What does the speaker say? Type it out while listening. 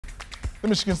The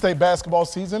Michigan State basketball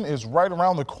season is right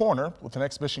around the corner with an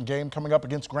exhibition game coming up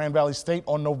against Grand Valley State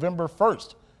on November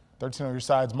 1st. 13 on your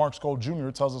side's Mark Skoll Jr.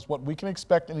 tells us what we can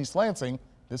expect in East Lansing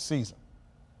this season.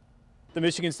 The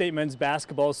Michigan State men's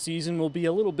basketball season will be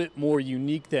a little bit more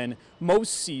unique than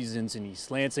most seasons in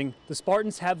East Lansing. The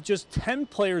Spartans have just 10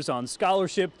 players on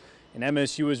scholarship, and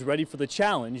MSU is ready for the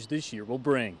challenge this year will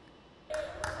bring.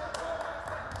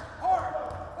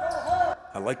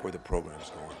 I like where the program's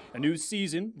going. A new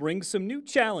season brings some new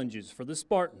challenges for the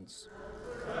Spartans.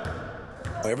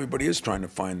 Everybody is trying to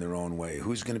find their own way.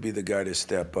 Who's going to be the guy to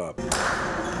step up?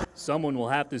 Someone will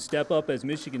have to step up as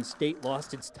Michigan State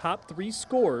lost its top 3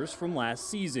 scorers from last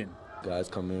season. Guys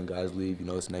come in, guys leave, you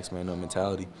know, it's next man up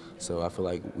mentality. So I feel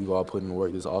like we've all put in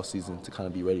work this offseason to kind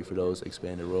of be ready for those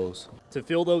expanded roles. To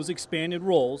fill those expanded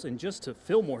roles and just to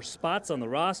fill more spots on the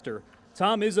roster,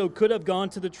 Tom Izzo could have gone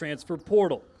to the transfer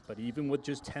portal. But even with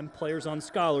just 10 players on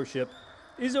scholarship,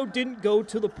 Izzo didn't go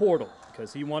to the portal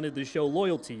because he wanted to show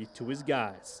loyalty to his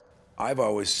guys. I've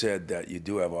always said that you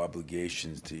do have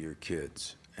obligations to your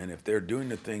kids. And if they're doing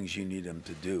the things you need them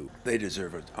to do, they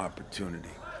deserve an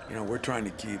opportunity. You know, we're trying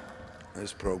to keep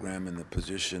this program in the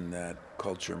position that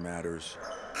culture matters.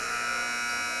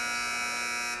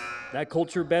 That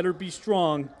culture better be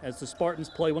strong as the Spartans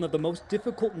play one of the most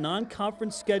difficult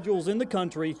non-conference schedules in the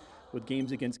country with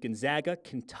games against Gonzaga,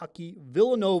 Kentucky,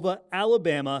 Villanova,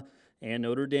 Alabama, and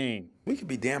Notre Dame. We could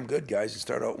be damn good, guys, and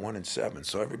start out 1-7,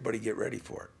 so everybody get ready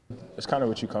for it. It's kind of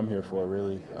what you come here for,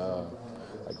 really.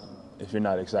 Like, if you're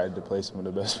not excited to play some of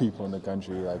the best people in the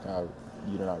country, like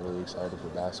you're not really excited for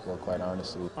basketball, quite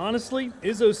honestly. Honestly,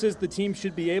 Izzo says the team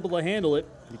should be able to handle it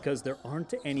because there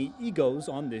aren't any egos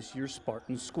on this year's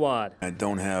Spartan squad. I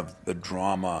don't have the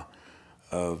drama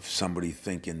of somebody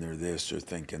thinking they're this or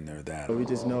thinking they're that. We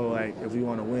just know, like, if we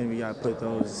want to win, we got to put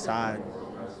those aside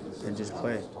and just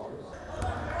play.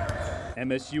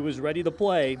 MSU is ready to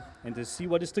play and to see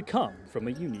what is to come from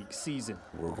a unique season.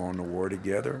 We're going to war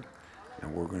together,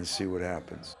 and we're going to see what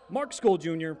happens. Mark Skoll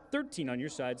Jr., 13 on your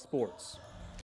side sports.